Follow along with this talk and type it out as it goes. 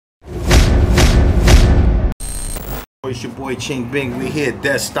it's your boy Ching Bing. We here,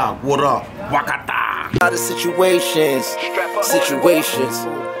 Dead Stock. What up? Wakata! A lot of situations.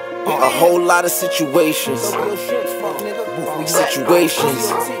 A whole lot of situations.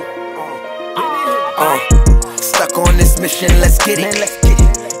 Stuck on this mission, let's get it.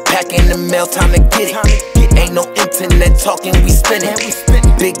 Packing the mail, time to get it. Ain't no internet talking, we spinning.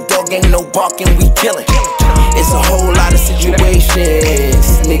 Big dog, ain't no barking, we killing. It's a whole lot of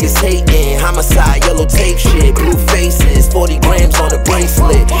situations. Niggas hating, homicide, yellow tape shit, blue faces, 40 grams on the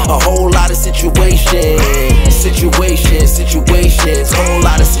bracelet. A whole lot of situations. Whole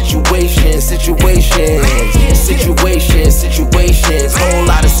lot of situations. Whole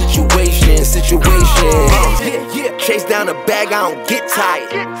lot of situations. Chase down a bag, I don't get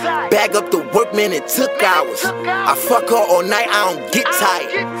tired. Bag up the work, man, it took hours. I fuck her all night, I don't get tired.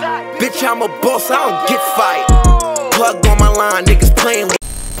 Bitch, I'm a boss, I don't get fired. Plug on my line, niggas playing with.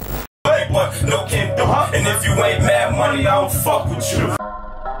 But no can do. And if you ain't mad money, I don't fuck with you.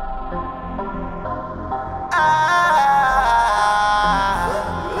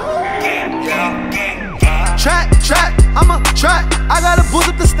 Trap, I'ma trap. I gotta boost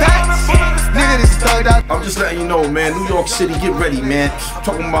up the stats. Nigga, this thugged out. I'm just letting you know, man. New York City, get ready, man.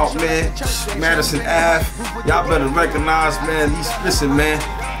 Talking about, man, Madison Ave. Y'all better recognize, man. Listen, man.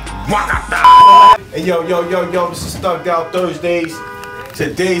 Wakata! Hey, yo, this is Thugged Out Thursdays.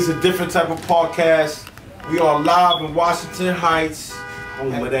 Today's a different type of podcast. We are live in Washington Heights.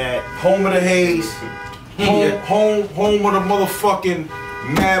 Home of the Haze. Home of the motherfucking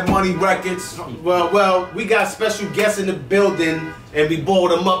Mad Money Records. Well, we got special guests in the building, and we brought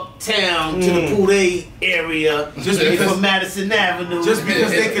them uptown to the Pool A area, just from Madison Avenue. Just because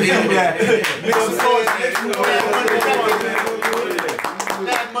they can do that.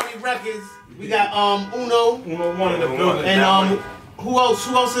 Mad Money Records. We got Uno one in the building. And who else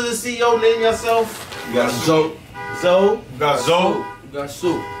is the CEO? Name yourself. We got Zoe. We got Zoe. We got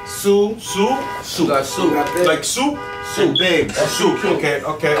Sue. Sue. We got Sue. Like soup? Soup. Big. Soup. Okay.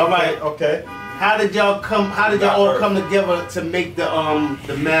 All right. Okay. How did y'all all come together to make the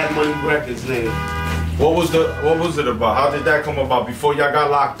Mad Money Records name? What was it about? How did that come about? Before y'all got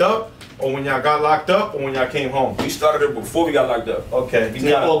locked up? Or when y'all got locked up? Or when y'all came home? We started it before we got locked up. Okay.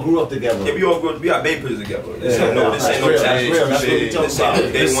 We all grew up together. Yeah, we got babies together. This ain't no challenge.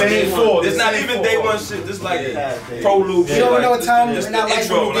 This ain't four. It's not even day one shit. This like prologue shit. You don't know what time it's it's the not like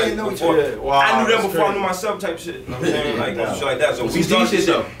intro. when you Like, get into it. I knew them before I knew myself type shit. You know what I'm saying? Like shit like that. So we started this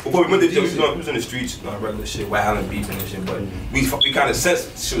shit before we went to the we was in the streets, regular shit, wilding, beefing and shit. But we kind of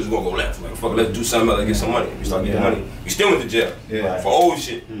sensed shit was gonna go left. Like fuck, let's do something else, get some money. We started getting money. We still went to jail for old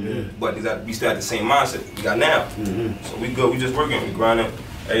shit, but we still had the same mindset we got now. So we good. We just working. We grinding.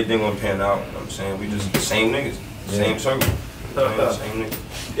 Everything gonna pan out. You know what I'm saying? We just the same niggas, same circle. Same niggas.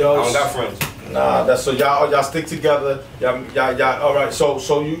 Yo, I don't got friends. Nah, that's so y'all stick together. Y'all. All right. So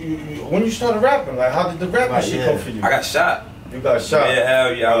you when you started rapping, like how did the rapping shit come for you? I got shot. You got shot. Yeah,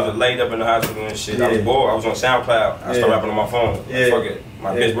 hell yeah. I was laid up in the hospital and shit. I was bored. I was on SoundCloud. I started rapping on my phone. Fuck it.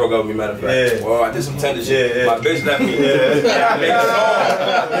 My bitch broke up with me, matter of fact. Well, I did some tender shit. My bitch left me. I made a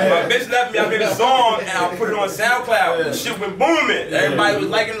song. My bitch left me. I made a song and I put it on SoundCloud. The shit went booming. Everybody was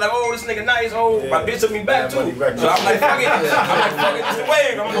liking, like, oh, this nigga nice. Oh, my bitch took me back too. So I'm like, fuck it. This is the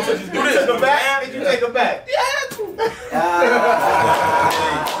wave. I'm gonna just do this. Did you take her back? Yeah.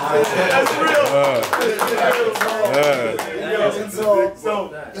 That's real. So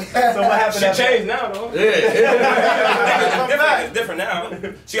what happened? She changed now though. It's different now.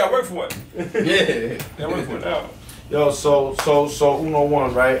 She got work for it. Yeah. Got work for it now. Yo, so Uno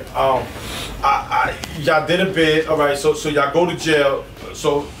one, right? Y'all did a bid, all right. So y'all go to jail.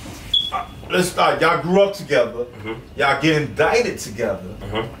 So let's start. Y'all grew up together. Y'all get indicted together.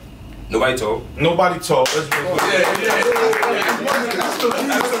 Nobody told. Nobody told. Let's go.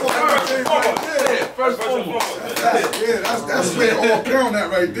 That's where it all count at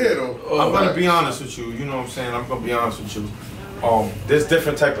right there, though. I'm gonna be honest with you. You know what I'm saying? I'm gonna be honest with you. There's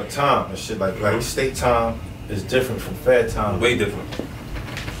different type of time and shit. Like state time is different from fair time. Way different.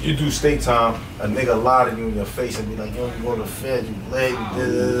 You do state time, a nigga lie to you in your face and be like, yo, you go to the Fed, you leg,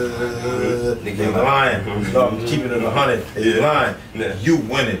 they lying. I'm keeping it 100. They lying. You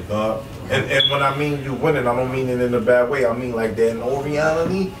winning, dog. And when I mean you winning, I don't mean it in a bad way. I mean like that in all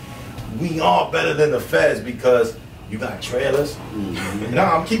reality, we are better than the Feds because you got trailers.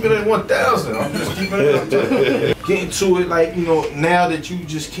 Nah, I'm keeping it 1,000. I'm just keeping it up to getting to it, like, you know, now that you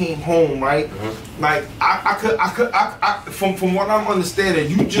just came home, right? Like I could from what I'm understanding,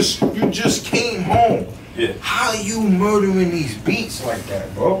 you just came home. Yeah. How you murdering these beats like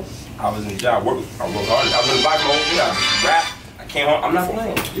that, bro? I was in the job, I worked hard. I was in the back of my own, I just rap. Came home. I'm not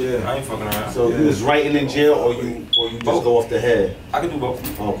playing. Yeah. I ain't fucking around. So you was writing in jail, or you just go off the head? I can do both.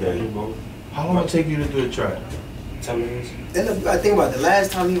 Okay. I can do both. How long it take you to do a track? 10 minutes. Then I think about it, the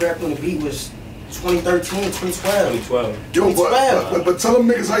last time he rapped on the beat was 2013, 2012. 2012. Yo, but tell them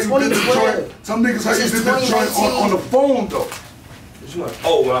niggas how you did the 2012. joint. Tell them niggas how you This did is the joint 2019. on the phone though.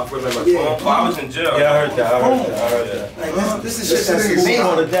 Oh, when I first met my phone? Oh, I was in jail. Yeah, I heard that. I heard that. Like this is shit This that's nigga's amazing.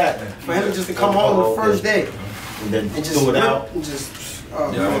 All of that. For him just to come home the first day And then and just threw it out. and just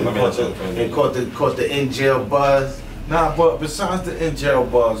And caught the in jail buzz. Nah, but besides the in jail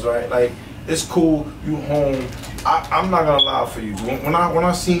buzz, right? Like, it's cool. You home. I'm not gonna lie for you. When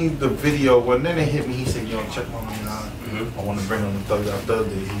I seen the video, when then it hit me, he said, "Yo, check my man out. I want to bring him the thug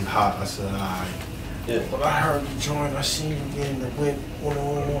day. He's hot." I said, "Alright." Yeah. But I heard the joint. I seen him getting the whip.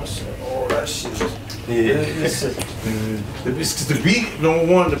 I said, "Oh, that shit." The beat, number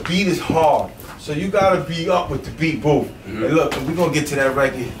one, the beat is hard. So you gotta be up with the beat, boo. Hey, look, we gonna get to that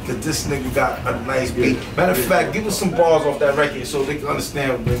record, cause this nigga got a nice beat. Matter of fact, give us some bars off that record so they can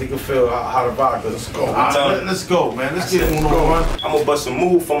understand, they can feel how to vibe. Let's go, let's go, man. Let's get one on one. I'm gonna bust a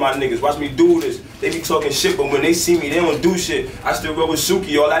move for my niggas. Watch me do this. They be talking shit, but when they see me, they don't do shit. I still roll with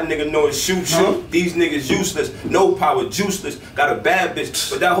Suki. All that nigga know is shoot shit. These niggas useless. No power, juiceless. Got a bad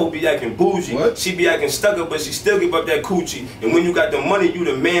bitch, but that hoe be acting bougie. What? She be acting stuck up, but she still give up that coochie. And when you got the money, you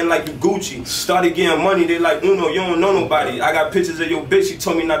the man like you Gucci. Started getting money, they like, Uno, you don't know nobody. I got pictures of your bitch, she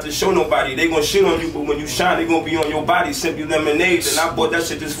told me not to show nobody. They gon' shit on you, but when you shine, they gon' be on your body. Simply lemonade, and I bought that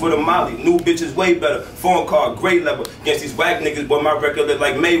shit just for the molly. New bitch is way better. Phone call, great level. Against these whack niggas, but my record look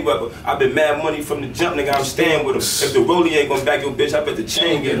like Mayweather. I been mad money from the jump, nigga, I'm staying with him. If the rollie ain't gon' back your bitch, I bet the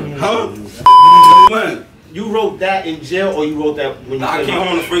chain get him. Huh? You wrote that in jail, or you wrote that when you I came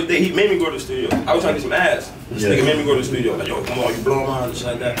home the first day, he made me go to the studio. I was trying to get some ass. This nigga made me go to the studio. Like, yo, come on, you blowing my mind and shit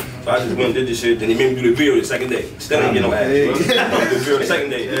like that. So I just went and did this shit. Then he made me do the video the second day. Still ain't get no ass. Bro. I did the video the second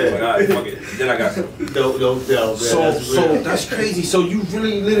day. Like, alright, fuck it. Then I got some. So that's crazy. So you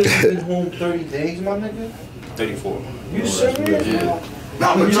really literally been home 30 days, my nigga? 34. You serious? Yeah.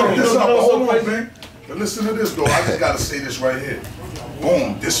 Now, but check this out. Hold on, man. But listen to this, though. I just gotta say this right here.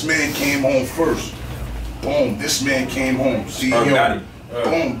 Boom, this man came home first. Boom, this man came home. See him.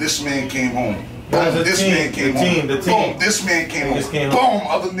 Boom, this man came home. Boom, this man came home. Boom, this man came home. Boom,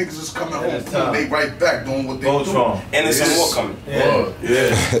 other niggas is coming home. Boom, they right back doing what they do. And there's some more coming. Yeah.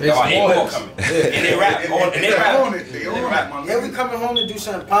 There's more coming. And they rap. And they rap. They on it, man. Yeah, we coming home to do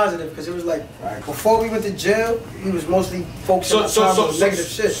something positive because it was like before we went to jail, we was mostly focused on negative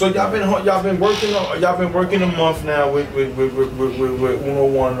shit. So y'all been working a month now with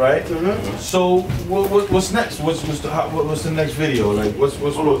 101, right? So what's next? What's the next video? Like what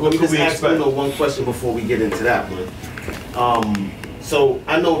could we expect? One question before we get into that one. So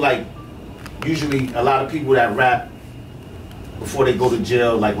I know, like, usually a lot of people that rap before they go to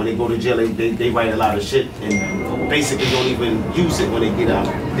jail, like when they go to jail, they write a lot of shit and basically don't even use it when they get out.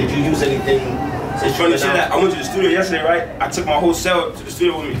 Did you use anything? It's funny shit that I went to the studio yesterday, right? I took my whole cell to the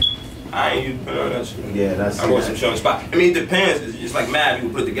studio with me. I ain't used that shit. Yeah, that's it. I wrote some shit on the spot. I mean, it depends. It's like mad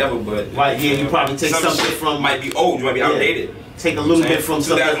people put it together, but right, yeah, you probably take something from might be old, you might be outdated. Take a little bit from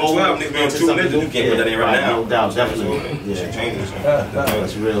something old. 2012, niggas been on 2 minutes, you can't put that in right now. No doubt, definitely. Yeah,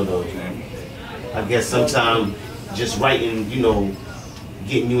 that's real though. I guess sometimes just writing, you know,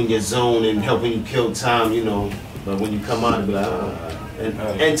 getting you in your zone and helping you kill time, you know. But when you come out and be like,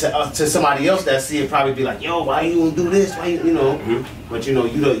 and to somebody else that see it probably be like, yo, why you don't do this? Why you know? But you know,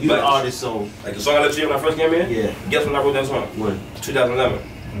 you the artist, so like the song I let you hear when I first came in. Yeah. Guess when I wrote that song? When? 2011.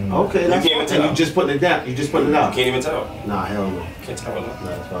 Okay, that's you can't even tell. And you just putting it down. You just putting it out. You can't even tell. Nah, hell no. Can't tell. No,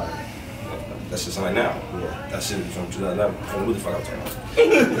 that's fine. That shit's like now. Yeah. That shit is from 2011. I don't know what the fuck I'm talking about.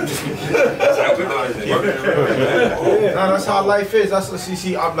 Nah, that's how life is. That's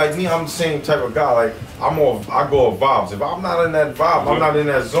see. I'm like me. I'm the same type of guy. Like I go with vibes. If I'm not in that vibe, I'm not in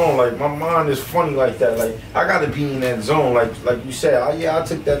that zone. Like my mind is funny like that. Like I gotta be in that zone. Like you said. I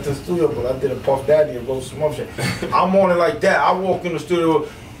took that to the studio, but I did a Puff Daddy and wrote some other shit. I'm on it like that. I walk in the studio,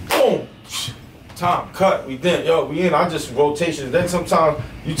 boom. Time, cut, we in. I just rotation. Then sometimes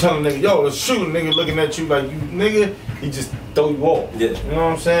you tell a nigga, yo, let's shoot. A nigga looking at you like you nigga, he just throw you off. Yeah. You know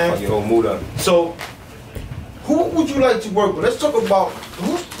what I'm saying? Fuck your whole mood up. So, who would you like to work with? Let's talk about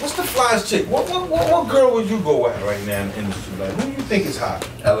what's the flyest chick? What girl would you go at right now in the industry? Like, who do you think is hot?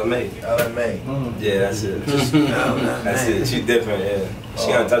 LMA. Yeah, that's it. That's it. She different, yeah.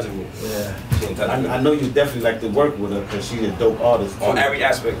 She untouchable. Yeah. She untouchable. I know you definitely like to work with her because she's a dope artist. On every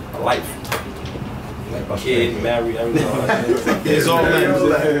aspect of life. Like kid, married, everything. It's all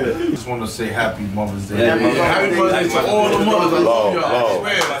that. Just want to say Happy Mother's Day. Yeah, Happy Mother's Day to all the mothers. Love. All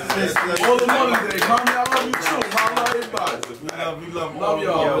the mothers. Mommy, I love you too. I love everybody. we love Love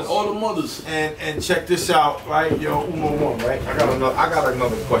y'all, all the mothers. And check this out, right? Yo, Uno One, right? I got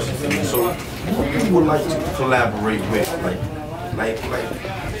another question for you. So, who you would like to collaborate with, like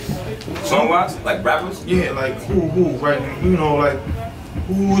song-wise, like rappers? Yeah, like who, right? You know, like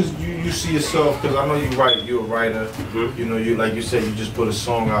who is you see yourself? Because I know you're a writer. Mm-hmm. You know, you like you said, you just put a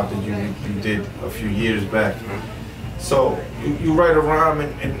song out that you did a few years back. Mm-hmm. So you write a rhyme,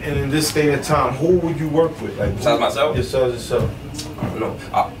 and in this state of time, who would you work with? Like besides myself? Yourself. I don't know.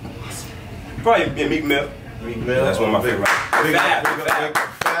 Probably be Meek Mill. Meek Mill. That's one of my favorite.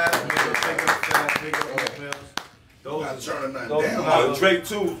 Not turning nothing down. Drake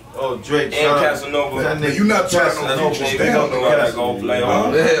too. Oh, Drake. And Casanova. But you not turning no features down though, right?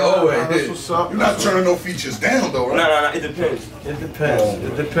 Yeah, always. That's what's up. You're not turning no features down though, right? No, it depends. It depends.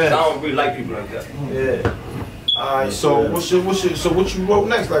 I don't really like people like that. Yeah. Alright, so what you wrote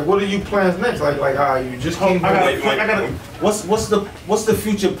next? Like, what are you plans next? Like, you just came back. What's the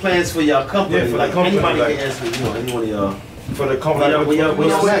future plans for y'all company? Yeah, for like the company, anybody like, can answer, you know, anyone of y'all. For the company,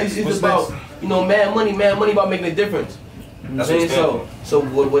 It's about, you know, mad money about making a difference. That's what I'm saying. So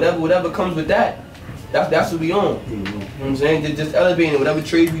whatever comes with that, that's what we on. You know what I'm saying? Just elevating whatever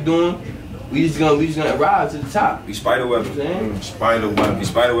trades we doing. We just gonna rise to the top. We spiderweb.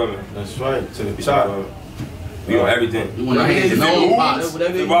 Spiderweb. That's right. To the top. We on everything. You want to hit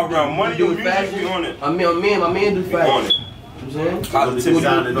whatever you walk around money, you music, we on it. My man do fashion. On it. You know what I'm saying? Positivity,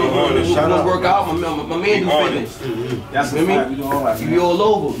 we on it. Shout out. Work out, my man do fitness. That's what I mean. We do all that. You be all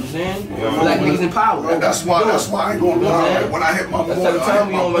over, you know what I'm saying? Black niggas in power. That's why I ain't gonna lie. When I hit my boy, that's the time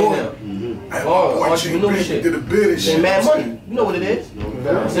we on right now. Entrepreneurship. Did a bid and shit. Mad money. You know what it is. You know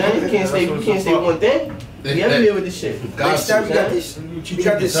what I'm saying? You can't stay one thing. We everywhere with this shit. Next time we got this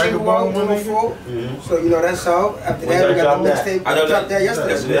single out going forward. So you know that's how. After that we got the mixtape. I know dropped that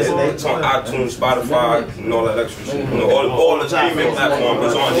yesterday. It's on iTunes, Spotify, and all that extra shit. You know, all the streaming platforms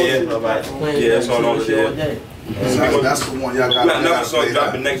is on there. Yeah, it's on over there. That's the one y'all got. We got another song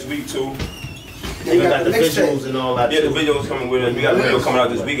dropping next week too. We got the visuals and all that. Yeah, the videos coming with it. We got a video coming out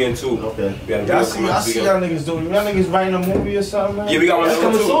this weekend too. Okay. I see y'all niggas doing. Y'all niggas writing a movie or something, man? Yeah, we got one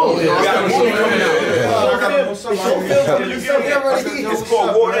coming soon. We got a movie coming out. It's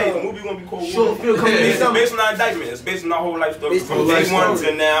called War Day. The movie gonna be called War Day. It's based on our indictment. It's based on our whole life story from day one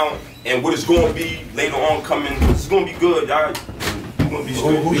to now, and what it's gonna be later on coming. It's gonna be good, y'all.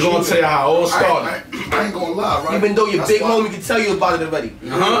 Who's gonna tell you how it all started? I ain't gonna lie, right? Even though your big homie can tell you about it already.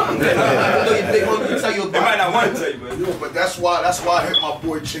 Even though your big homie can tell you about it. They might not want to tell you, but yeah, but that's why I hit my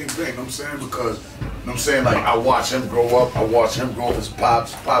boy Ching Bing. You know what I'm saying? Because you know what I'm saying, like I watch him grow up. I watch him grow up. His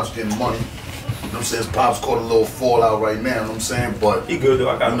pops getting money. You know what I'm saying? His pops caught a little fallout right now. You know what I'm saying? But he good though.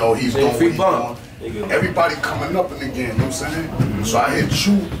 I got you know he's doing what he's doing. Everybody coming up in the game. You know what I'm saying? So I hit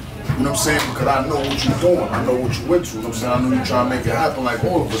you. You know what I'm saying? Because I know what you're doing. I know what you went through. You know what I'm saying? I know you're trying to make it happen like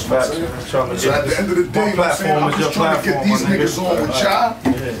all of us. You know what I'm saying? So at the end of the day, you know what I'm saying? I'm just trying to get these niggas on with y'all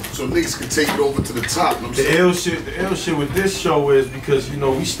so niggas can take it over to the top. You know what I'm saying? The ill shit with this show is because, you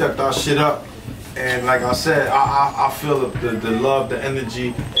know, we stepped our shit up. And like I said, I feel the love, the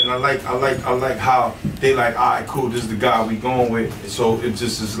energy, and I like how they like, all right, cool, this is the guy we going with. So it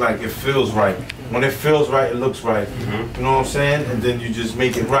just is like, it feels right. When it feels right, it looks right. You know what I'm saying? And then you just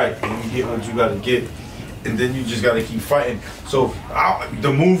make it right, and you get what you gotta get, and then you just gotta keep fighting. So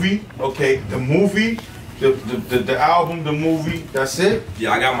the movie, okay, the movie. The album, the movie, that's it?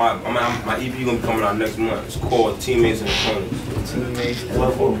 Yeah, I got my EP gonna be coming out next month. It's called Teammates and Opponents. Teammates and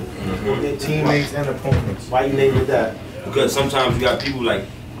Opponents. Teammates and Opponents. Why you named it that? Because sometimes you got people like,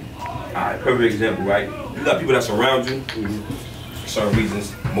 alright, perfect example, right? You got people that surround you, for certain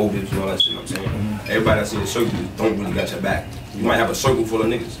reasons, motives and all that shit, you know what I'm saying? Everybody that's in the circle don't really got your back. You might have a circle full of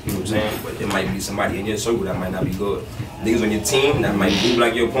niggas, you know what I'm saying? But there might be somebody in your circle that might not be good. Niggas on your team that might move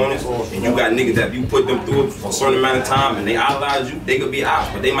like your opponents, and you got niggas that you put them through it for a certain amount of time and they idolize you, they could be ops,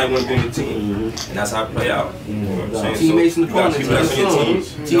 but they might want to be on your team. And that's how it play out. You know what I'm saying? Teammates and you got people that's on your team.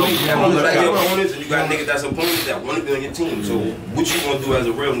 Teammates and opponents, and you got niggas that's opponents that want to be on your team. So what you gonna do as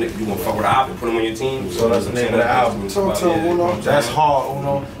a real nigga? You gonna fuck with an op and put them on your team? So that's the name of the album. That's hard,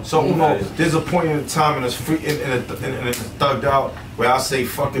 Uno. So Uno, there's a point in time and it's thugged out where I say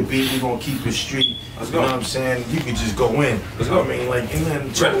fuck a beat, we gonna keep it street. You know what I'm saying? You can just go in. Let's go. I mean, like, ain't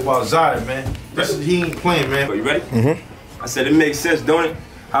nothing to talk about Zada, man. He ain't playing, man. But you ready? I said it makes sense, don't it?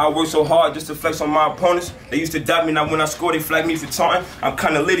 How I work so hard just to flex on my opponents. They used to doubt me, now when I score, they flag me for taunting. I'm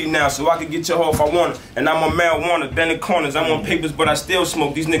kinda litty now, so I can get your hoe if I want it. And I'm on marijuana, bending corners. I'm on papers, but I still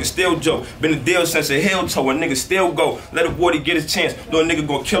smoke. These niggas still joke. Been a deal since a heel toe, a nigga still go. Let a wardy get his chance, little nigga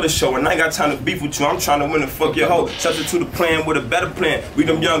gon' kill the show. And I ain't got time to beef with you, I'm trying to win and fuck your hoe. Substitute a plan with a better plan. We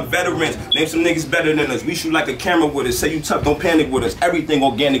them young veterans, name some niggas better than us. We shoot like a camera with us, say you tough, don't panic with us. Everything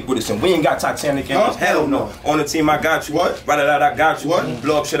organic with us, and we ain't got Titanic in us. Hell no. On the team, I got you. What? Right out, I got you. What?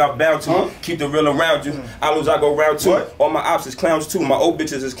 Blow up shit, I'm bound to. Keep the real around you. I lose, I go round two. What? All my ops is clowns too. My old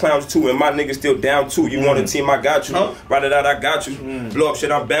bitches is clowns too. And my niggas still down too. You want a team, I got you. Right out, I got you. Blow up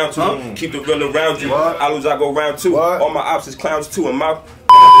shit, I'm bound to. Keep the real around you. I lose, I go round two. All my ops is clowns too. And my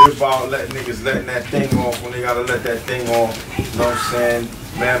It's about letting niggas letting that thing off when they gotta let that thing off. You know what I'm saying?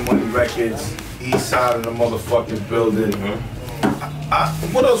 Mad Money Records, east side of the motherfucking building.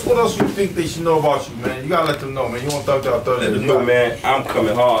 What else you think they should know about you, man? You gotta let them know, man. You want Thugged Out Thursday? let them know, man, I'm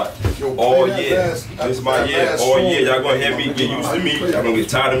coming hard. All year. This is my year. All year. Y'all gonna hear me, get used to me. Y'all gonna get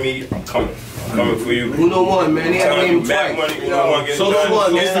tired of me. I'm coming. I'm coming for you. Uno One, man. They had to name him Mad twice. Money, Uno One. So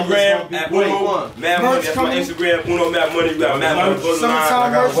One, man. Instagram, at Uno One. Mad Money, that's my Instagram. Uno Mad Money. We got Mad Money.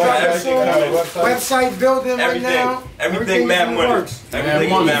 Summertime merch coming soon. Website building right now. Everything Mad Money.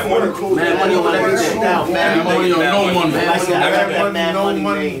 Everything Mad Money. Mad Money on everything. Mad Money on no money. Mad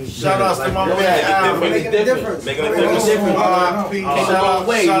Money. Shout outs to my man. Making a difference. Making a difference.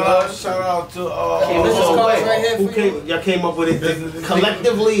 Shout out to Who came? Y'all came up with it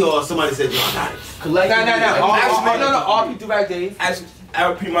collectively, or somebody said y'all got it? Collectively. No. RP Direct Dave.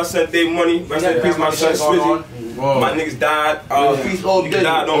 RP my son Dave Money. Rest in peace, my son Swizzy. My niggas died. Niggas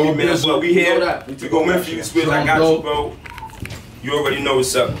died on me, man. So we here. We gon' win for you, Swizz. I got you, bro. You already know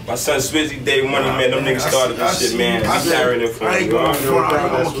what's up. My son Swizzy, Dave Money, man. Them niggas started this shit, man. I'm carrying it for I ain't you, going bro. front. I'm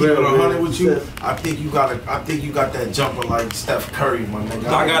gonna keep it 100 with you. I think you got that jumper like Steph Curry, my nigga.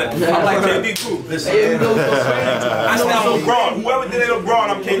 I got it. I like KD too. I stand on LeBron. Whoever did LeBron,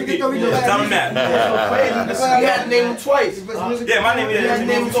 I'm KD. Tell them that. You had to name him twice. Yeah, my name is. We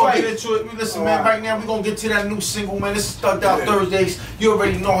gonna get into it. Listen, man. Right now we gonna get to that new single, man. This is Thugged Out Thursdays. You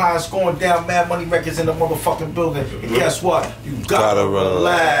already know how it's going down. Mad Money Records in the motherfucking building. And guess what? You gotta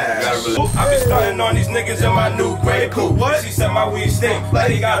relax. I been starting on these niggas in my new gray coupe. What? She said my weed stink, like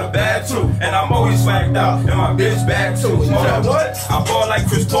he got a bad too. And I'm always swagged out, and my bitch bag too. What? I ball like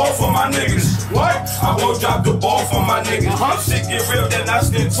Chris Paul for my niggas. What? I won't drop the ball for my niggas. If shit get real, then I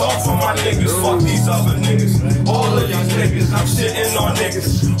stand tall for my niggas. Fuck these other niggas. All of these niggas, I'm shitting on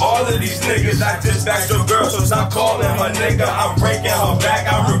niggas. All of these niggas, I just back your girl, so stop calling her nigga. I'm breaking her back,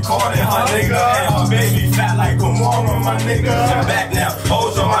 I'm recording her nigga. And her baby fat like Gamora, my nigga. I'm back now.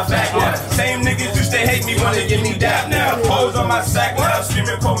 Hoes on my back now. Same niggas used to hate me, wanna give me dap now. Hoes on my sack now,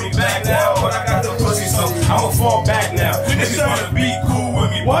 screaming call me back now. But I got the pussy, so I'ma fall back now. Niggas wanna be cool with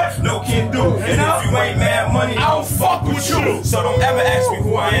me, what? No can do. And if you ain't Mad Money, I don't fuck with you. So don't ever ask me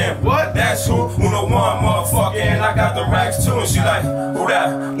who I am. What? That's who. Uno One, motherfucker, and I got the racks too. And she like, who that?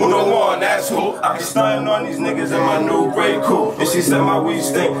 Uno One, that's who. I be stunning on these niggas in my new gray coupe. And she said my weed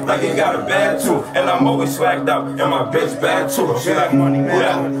stink like it got a bad too. And I'm always swagged out, and my bitch bad too. She like, money, who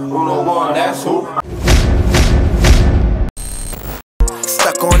that? Uno One, that's who.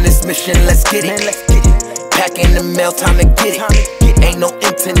 Stuck on this mission, let's get it. Packing the mail, time to get it. Ain't no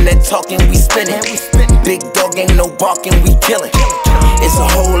internet talking, we spinning. Big dog ain't no barking, we killing. It's a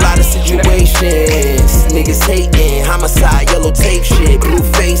whole lot of situations. Niggas hating, homicide, yellow tape shit, blue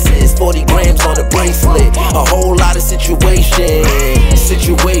faces, 40 grams on the bracelet. A whole lot of situations.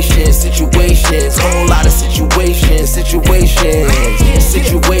 Whole lot of situations.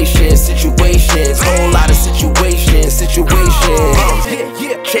 Whole lot of situations.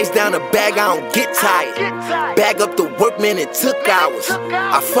 Chase down a bag, I don't get tired. Bag up the workman, it took hours.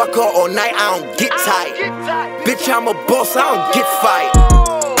 I fuck her all night, I don't get tired. Bitch, I'm a boss, I don't get fired.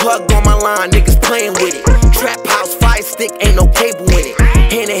 Plug on my line, niggas playing with it. Trap house, fire stick, ain't no cable in it.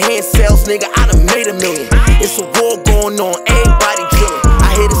 Hand-to-hand sales, nigga, I done made $1 million. It's a war going on, everybody drilling.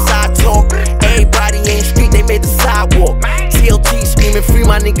 I hear the side talk, everybody ain't street, they made the sidewalk. TLT screaming, free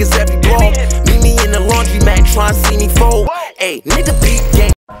my niggas every block. Meet me in the laundromat, trying to see me fold. Ayy, nigga beat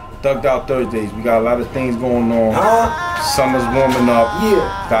gang. Thugged Out Thursdays. We got a lot of things going on. Summer's warming up.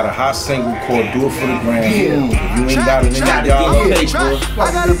 Got a hot single called Do It For The Gram. If you ain't got it in your yard, you ain't got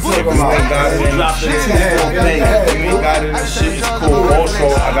it in the shit, it's cool. Also,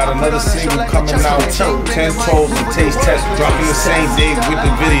 I got another single coming out, 10 Toes and Taste Test, dropping the same day with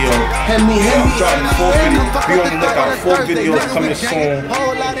the video. I'm dropping 4 videos. Be on the lookout, 4 videos coming soon.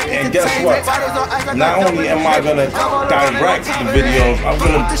 And guess what? Not only am I gonna direct the videos, I'm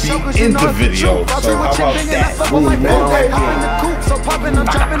gonna be in the videos. So how about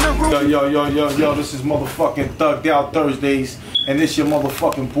that? Yo, this is motherfucking Thugged Out Thursdays, and this your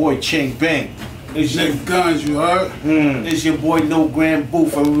motherfucking boy Ching Bang. It's your guns, you heard? It's your boy No Grand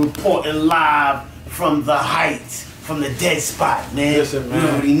Booth, and we're reporting live from the heights, from the dead spot, man. Listen, man. You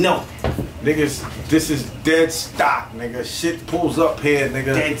already know. Niggas, this is dead stock, nigga. Shit pulls up here,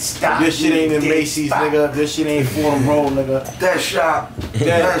 nigga. Dead stock. This shit ain't in Macy's, spot. nigga. This shit ain't Fordham Road, nigga. That shop.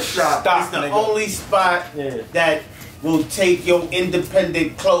 Dead stock, It's the nigga. only spot that will take your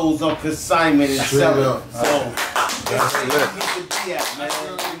independent clothes on consignment and sell it. So, that's where you need to be at, man. You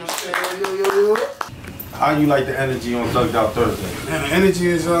know what I'm saying? How you like the energy on Thugged Out Thursday? Man, the energy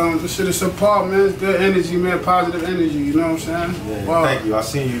is, this shit is support, man. It's good energy, man. Positive energy, you know what I'm saying? Yeah, Wow. thank you. I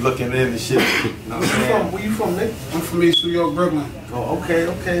seen you looking in and shit. You know what I'm saying? Where you from, Nick? I'm from East New York, Brooklyn. Oh, okay,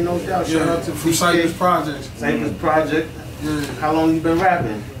 no doubt. Shout out to from Cypress Projects. Cypress Project. Yeah. How long you been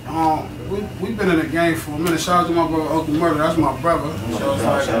rapping? We've been in the game for a minute. Shout out to my brother Uncle Murder. That's my brother. So it's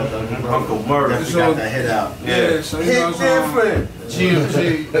like, Uncle Murder. You got that hit out. yeah, so you know what I'm saying?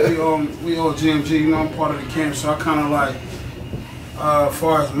 GMG, we all GMG, you know, I'm part of the camp, so I kind of like, as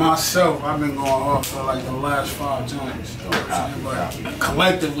far as myself, I've been going off for like the last 5 joints. You know what I'm saying? But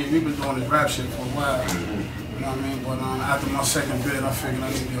collectively, we've been doing this rap shit for a while. You know what I mean? But after my second bid, I figured I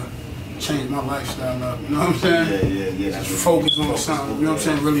need to change my lifestyle up. You know what I'm saying? Yeah. Just focus on something. You know what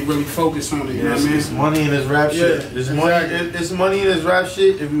I'm saying? Really focus on it. You know what I mean? It's money in this rap shit. Yeah, It's money. It's money in this rap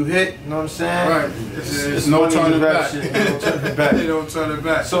shit. If you hit, you know what I'm saying? Right. It's no money in turning this rap back. shit. No turning back. They don't turn it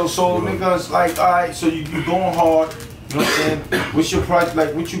back. So niggas like, all right. So you going hard. You know what I'm saying? What's your project?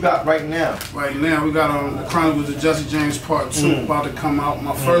 Like, what you got right now? Right now, we got the Chronicles of Jesse James Part 2 about to come out.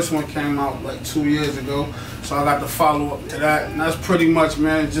 My first one came out like 2 years ago, so I got the follow up to that, and that's pretty much,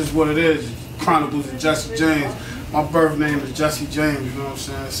 man, just what it is. Chronicles of Jesse James. My birth name is Jesse James. You know what I'm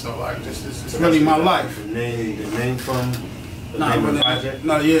saying? So like, this is really my life. The name from the name of the project?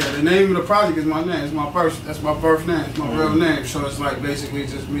 No, yeah, the name of the project is my name. It's my birth. That's my birth name. It's my real name. So it's like basically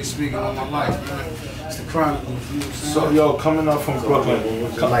just me speaking on my life, man. It's the Chronicles. You know what I'm saying? So yo, coming up from Brooklyn,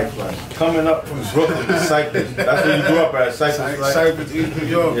 coming up from Brooklyn, Cypress. That's where you grew up at, Cypress, right? Cypress, East New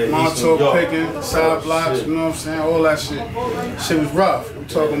York, Montauk, Picking, side blocks. You know what I'm saying? All that shit. Shit was rough. I'm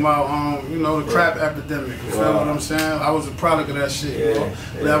talking about, you know, the crap epidemic. You feel what I'm saying? I was a product of that shit.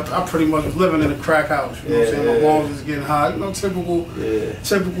 You know? I pretty much was living in a crack house. You know what I'm saying? My mom was getting high. You know,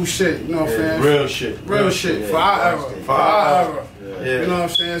 typical shit. You know what I'm saying? Real shit. Real shit. For our era. For our era. You know what I'm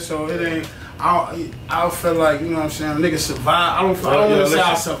saying? So it ain't. I feel like, you know what I'm saying, a nigga survived. I don't want to say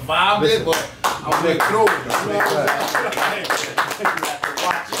I survived it, but I went through it. You know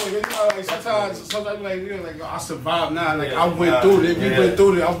what I'm saying? Sometimes like, you know, like, I survived now. Like, I went through it. We went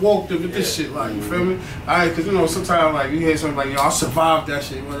through it. I walked through this shit. Like, you feel me? Because, you know, sometimes, like, you hear something like, yo, I survived that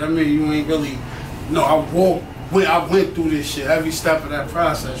shit. Well, that mean you ain't really, no, I went through this shit, every step of that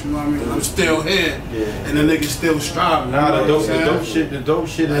process, you know what I mean? I'm still here, and the nigga's still striving. Nah, the dope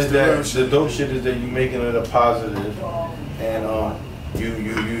shit is that you making it a positive, and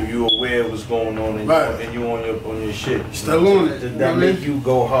you aware of what's going on, and you on your shit. Still on it. Did that make you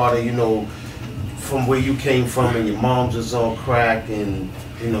go harder, you know, from where you came from, and your mom's was on crack, and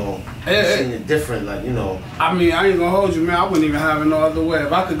you know, seeing it different, like, you know. I mean, I ain't gonna hold you, man. I wouldn't even have it no other way.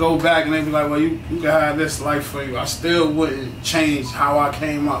 If I could go back and they be like, well, you can have this life for you, I still wouldn't change how I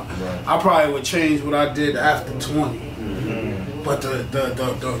came up. Right. I probably would change what I did after 20. But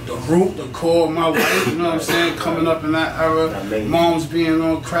the root, the core of my life, you know what I'm saying, coming up in that era, moms being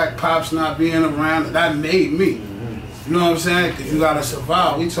on crack, pops not being around, that made me. You know what I'm saying? Because you gotta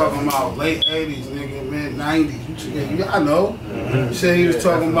survive. We talking about late 80s, nigga, mid 90s. I know. You said he was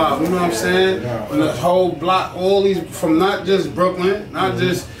talking about, you know what I'm saying? When the whole block, all these, from not just Brooklyn, not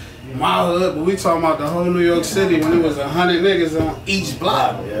just my hood, but we talking about the whole New York City when it was 100 niggas on each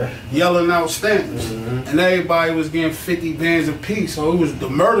block yelling out stamps. And everybody was getting 50 bands a piece. So it was, the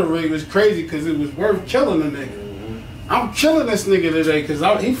murder rate was crazy because it was worth killing a nigga. I'm killing this nigga today because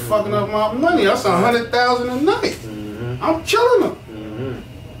he fucking up my money. That's $100,000 a night. I'm killing them.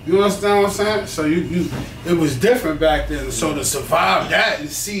 You understand what I'm saying? So it was different back then. So to survive that and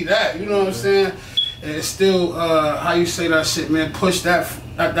see that, you know what I'm saying? And it's still, how you say that shit, man, push that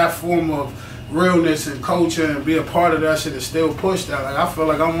form of realness and culture and be a part of that shit and still push that. Like, I feel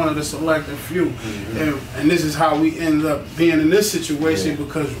like I'm one of the selected few. And this is how we ended up being in this situation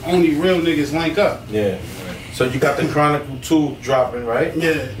because only real niggas link up. So you got the Chronicle 2 dropping, right?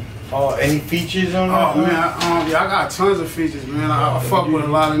 Yeah. Any features on that? Oh man, yeah, I got tons of features, man. I fuck with a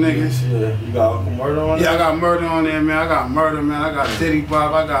lot of niggas. Yeah, you got Murder on there? Yeah, I got Murder on there, man. I got Murder, man. I got Diddy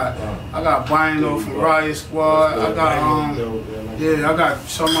Bob. I got Bino from Riot Squad. I got I got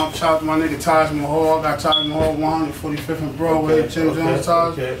shout out to my nigga Taj Mahal. I got Taj Mahal 145th and Broadway, Jim Jones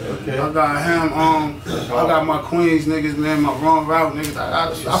Taj. I got him. I got my Queens niggas, man. My Wrong Route niggas.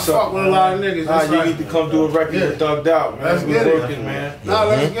 I fuck with a lot of niggas. You need to come do a record with Thugged Out, man. Let's get it, man. Nah,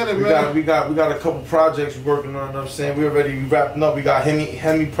 let's get it, man. We got a couple projects we're working on. You know what I'm saying, we wrapping up. We got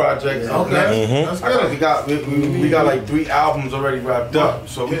Hemi projects. Okay, let's get it. We got like 3 albums already wrapped up.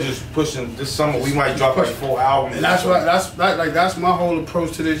 So we just pushing this summer. We might drop like 4 albums. And that's right. That's my whole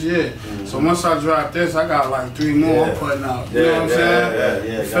approach to this year. So once I drop this, I got like 3 more I'm putting out. You know what I'm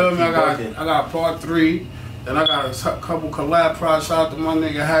saying? You feel me? I got part 3. Then I got a couple collab projects. Shout out to my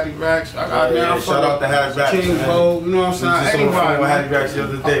nigga Hattie Racks. I got shout out to Hattie Racks. King Vogue, you know what I'm saying? Everybody with Hattie Racks the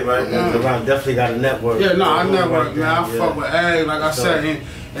other day, right? Definitely got a network. Yeah, no, I network, man. I fuck with A, like I said, and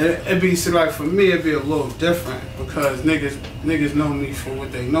it be like for me, it'd be a little different because niggas know me for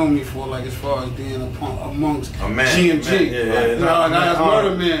what they know me for, like as far as being amongst GMG. You know, that's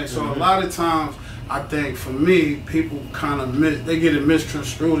Murder Man. So a lot of times, I think for me, people kind of they get it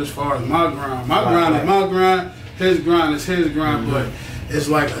misconstrued as far as my grind. My grind is my grind, his grind is his grind, but it's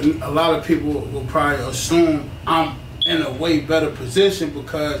like a lot of people will probably assume I'm in a way better position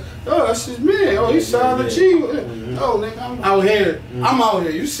because, oh, that's his man. Oh, he's Silent G. Oh, nigga, I'm out here. I'm out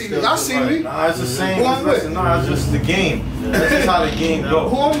here. You see me? Y'all see me? Nah, it's the same. Who I'm with? Nah, it's just the game. That's just how the game goes.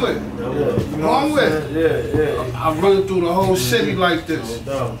 Who I'm with? Who I'm with? Yeah. I run through the whole city like this.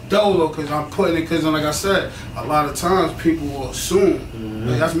 Dolo, because I'm putting it, because like I said, a lot of times people will assume,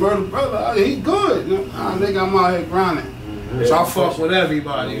 like, that's Murder Brother. He good. Nah, nigga, I'm out here grinding. So I fuck with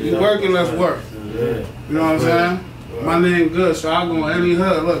everybody. If you working, let's work. You know what I'm saying? My name good, so I go any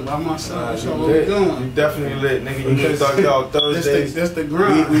hood. Look, by myself. So what we doing? You definitely lit, nigga. You can Thugged Out Thursdays. That's the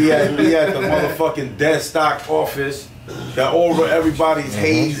grind. We at the motherfucking dead stock office. Got over everybody's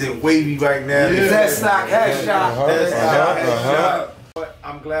haze and wavy right now. Dead stock headshot. But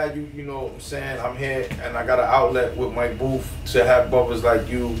I'm glad you know what I'm saying, I'm here and I got an outlet with my booth to have brothers like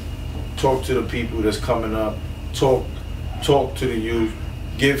you talk to the people that's coming up, talk to the youth,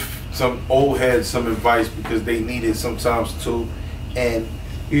 give some old heads some advice because they need it sometimes too, and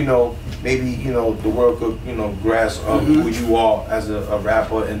maybe the world could grasp who you are as a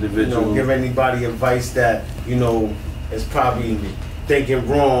rapper individual. Give anybody advice that is probably thinking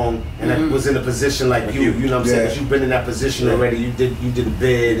wrong and was in a position like you know what I'm saying? 'Cause you've been in that position already. You did a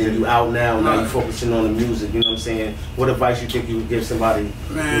bid and you out now. Now you focusing on the music. You know what I'm saying? What advice you think you would give somebody?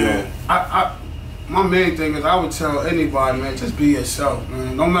 Man, my main thing is I would tell anybody, man, just be yourself,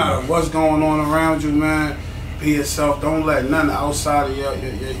 man. No matter what's going on around you, man, be yourself. Don't let nothing outside of your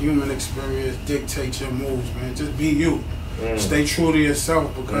human experience dictate your moves, man. Just be you. Stay true to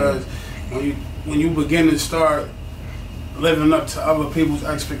yourself because when you begin to start living up to other people's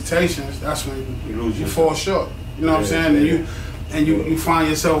expectations, that's when you fall short. You know what I'm saying? And you find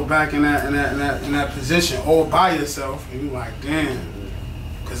yourself back in that position all by yourself, and you like, damn.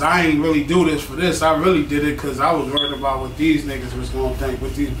 Cause I ain't really do this for this. I really did it cause I was worried about what these niggas was gonna think,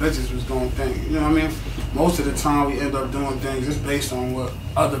 what these bitches was gonna think. You know what I mean? Most of the time we end up doing things just based on what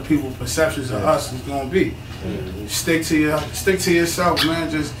other people's perceptions of us is gonna be. Stick to yourself, man.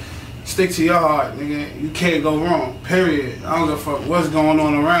 Just stick to your heart, nigga. You can't go wrong. Period. I don't give a fuck what's going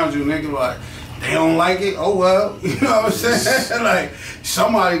on around you, nigga. Like, they don't like it, oh well, you know what I'm saying? Like,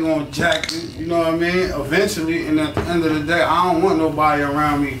 somebody gonna jack it, you know what I mean? Eventually, and at the end of the day, I don't want nobody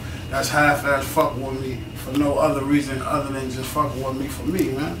around me that's half-ass fucking with me for no other reason other than just fucking with me for me,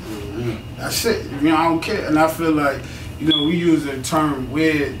 man. That's it, I don't care. And I feel like, we use the term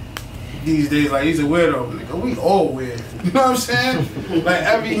weird these days, like he's a weirdo, nigga. We all weird, you know what I'm saying? Like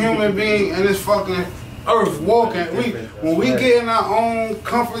every human being in this fucking earth walking, when we get in our own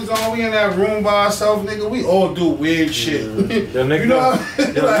comfort zone, we in that room by ourselves, nigga, we all do weird shit. You know,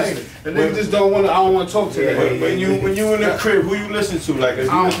 like, and niggas just don't want to. I don't want to talk to them. When you in the crib, who you listen to? Like,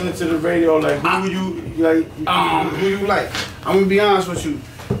 if you listening to the radio, like, who you like? Who you like? I'm gonna be honest with you.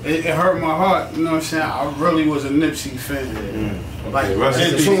 It hurt my heart. You know what I'm saying? I really was a Nipsey fan. Like, rest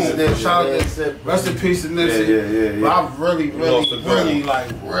in peace to Nipsey. Yeah. But I really,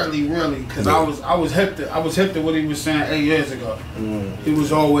 because I was hip to what he was saying 8 years ago. He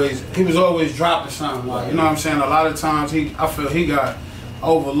was always dropping something. Like, you know what I'm saying? A lot of times I feel he got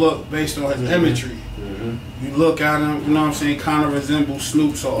overlooked based on his imagery. You look at him, you know what I'm saying, he kind of resembles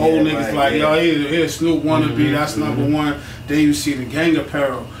Snoop. So old niggas like, yo, here's Snoop wannabe, that's number one. Then you see the gang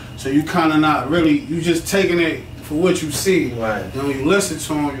apparel. So you kind of not really, you just taking it for what you see. Right. And when you listen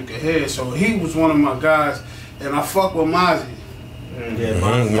to him, you can hear. So he was one of my guys, and I fuck with Mozzie. Yeah,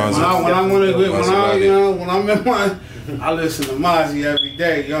 When I'm in my, I listen to Mozzie every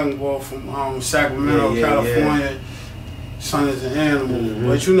day. Young boy from Sacramento, California. Son is an animal.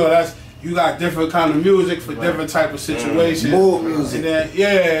 But you know you got different kind of music for different type of situations. More music. And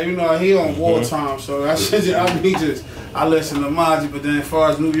then, you know, he on wartime, so I listen to Mozzie. But then as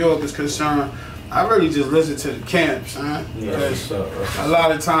far as New York is concerned, I really just listen to the camps, huh? Because a lot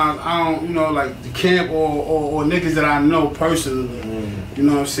of times I don't, you know, like the camp or niggas that I know personally. You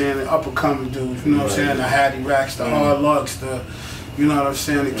know what I'm saying? The up and coming dudes. You know what I'm saying? The Hattie Racks, the Hard Lucks, the, you know what I'm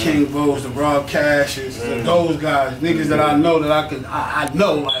saying? The King Bows, the Rob Cashes, those guys, niggas that I know that I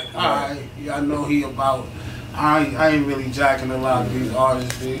know, like, alright, I know he about. I ain't really jacking a lot of these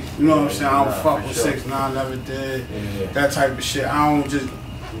artists, dude. You know what I'm saying? I don't fuck with 6ix9ine, never did. That type of shit. I don't just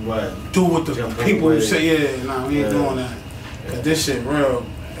do what the people say, nah, we ain't doing that. Cause this shit real.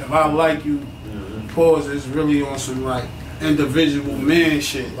 If I like you, pause, it's really on some like individual man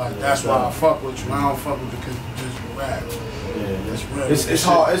shit. Like that's why I fuck with you. I don't fuck with you because you just rap. Yeah, it's real. It's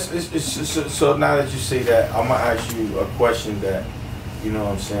hard. It's so now that you say that, I'm gonna ask you a question that, you know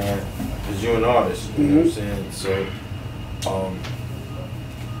what I'm saying, because you're an artist. You know what I'm saying. So,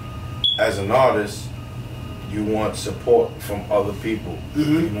 as an artist, you want support from other people.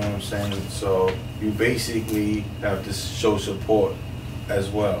 You know what I'm saying? So you basically have to show support as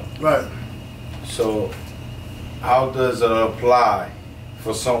well. Right. So how does it apply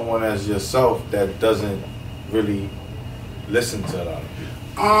for someone as yourself that doesn't really listen to a lot of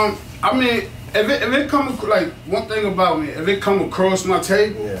people? I mean, if it comes, like, one thing about me, if it come across my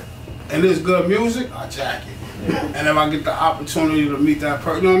table and it's good music, I jack it. And if I get the opportunity to meet that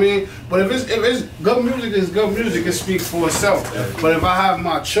person, you know what I mean? But if it's good music, it's good music. It speaks for itself. But if I have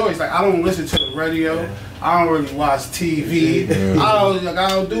my choice, like I don't listen to the radio, I don't really watch TV. I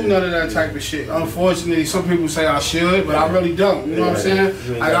don't do none of that type of shit. Unfortunately, some people say I should, but I really don't. You know what I'm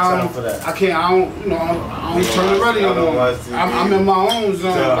saying? Like I don't turn the radio on. I'm in my own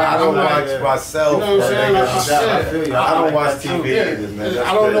zone. I don't watch myself. You know what I'm saying? Like I said, I don't watch TV either, man.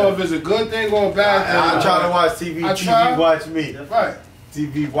 I don't know if it's a good thing or a bad thing. I try to watch TV. TV watch me. Right.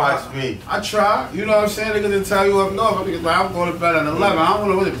 TV watch me. I try. You know what I'm saying? Niggas will tell you up north. I'm going to bed at 11. I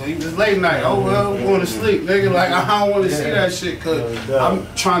don't want to. It's late night. Oh well, I'm going to sleep. Nigga, like I don't want to see that shit because I'm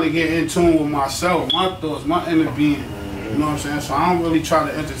trying to get in tune with myself, my thoughts, my inner being. You know what I'm saying? So I don't really try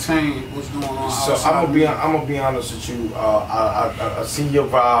to entertain what's going on. So I'm gonna be honest with you. I see your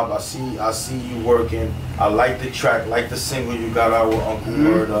vibe. I see you working. I like the track, like the single you got out with Uncle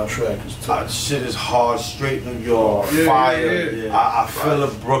Murder. Track is tough. Shit is hard, straight New York, fire. I feel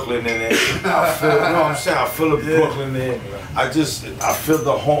a Brooklyn in it. I feel, you know what I'm saying? I feel a Brooklyn in it. I feel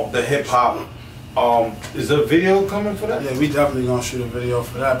the hip hop. Is there a video coming for that? Yeah, we definitely gonna shoot a video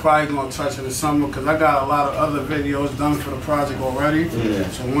for that. Probably gonna touch it in the summer because I got a lot of other videos done for the project already.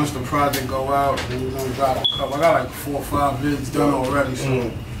 So once the project go out, then we're gonna drop a couple. I got like 4 or 5 videos done already.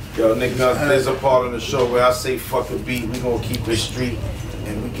 So yo, nigga, there's a part of the show where I say fuck a beat. We gonna keep it street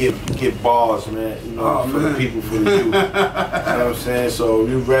and we get bars, man. You know, for the people, for the youth. You know what I'm saying? So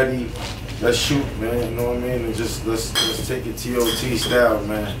you ready? Let's shoot, man. You know what I mean? And just let's take it TOT style,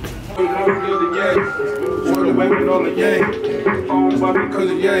 man. Show the women on the yay. Phone bumping because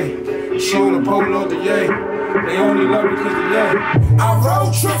of yay. Show the pole on the yay. They only love me because of yay. I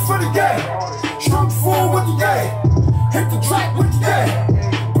road trip for the yay. Trunk full with the yay. Hit the track with the yay.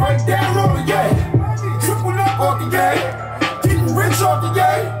 Break down on the yay. Triple up on the yay. Getting rich off the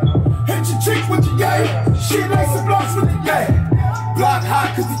yay. Hit your chick with the yay. She likes the blocks with the yay. Block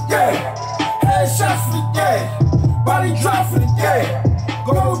hot cause the yay. Headshots for the yay. Body drop for the yay.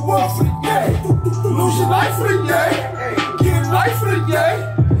 Go to war for the yay. Lose your life for the yay. Get life for the yay.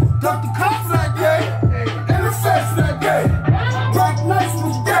 Duck the cop for that yay. And the fed for that yay. Black nights for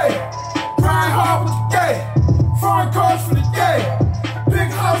the yay. Grind hard with the yay. Foreign cars for the yay. Big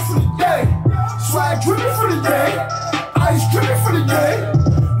house for the yay. Swag dripping for the yay. Ice dripping for the yay.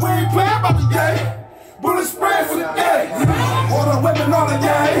 We ain't playing about the yay. Bullet spray for the yay. All the women on the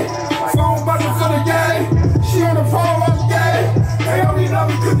yay. Phone buzzing for the yay. She on the phone on the yay. They only love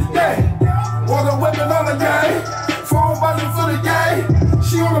me cause the yay. All the women on the yay. Phone buzzing for the yay.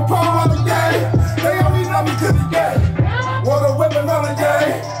 She on the phone on the yay. They only love me cause the yay. All the women on the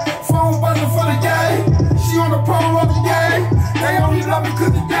yay. Phone buzzing for the yay. She on the phone on the yay. They only love me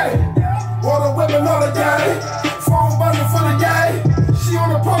cause the yay. All the women on the yay. Phone buzzing for the yay. She on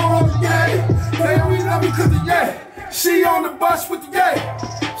the phone on the yay. They only love me cause the yay. She on the bus with the yay.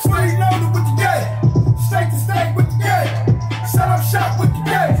 Straight loaded with the yay. State to state with the yay. Set up shop with the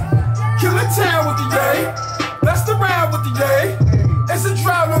yay. Kill a town with the yay. That's the with the yay. It's a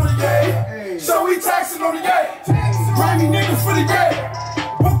drought on the yay. So we taxing on the yay. Grimy nigga for the yay.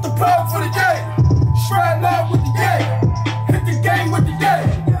 Book the plug for the yay. Shred love with the yay. Hit the game with the yay.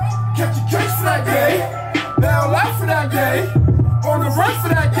 Catch a case for that yay. Now life for that yay. On the run for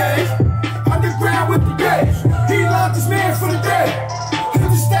that yay. Underground with the yay. He locked his man for the yay. Hit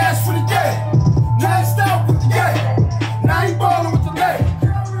the stash for the yay. Now he stopped with the yay. Now he ballin' with the yay.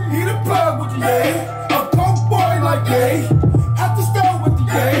 He the plug with the yay. A punk boy like yay. At the stove with the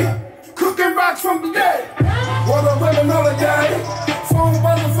yay. Cooking rocks from the yay. Water women on the yay. Phone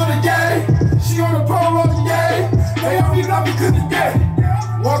buzzing for the yay. She on the pole on the yay. They only love me cause the yay.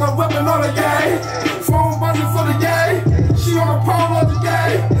 Water whipping on the yay. Phone buzzing for the yay. She on the pole on the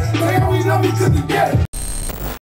yay. They only love me cause the yay.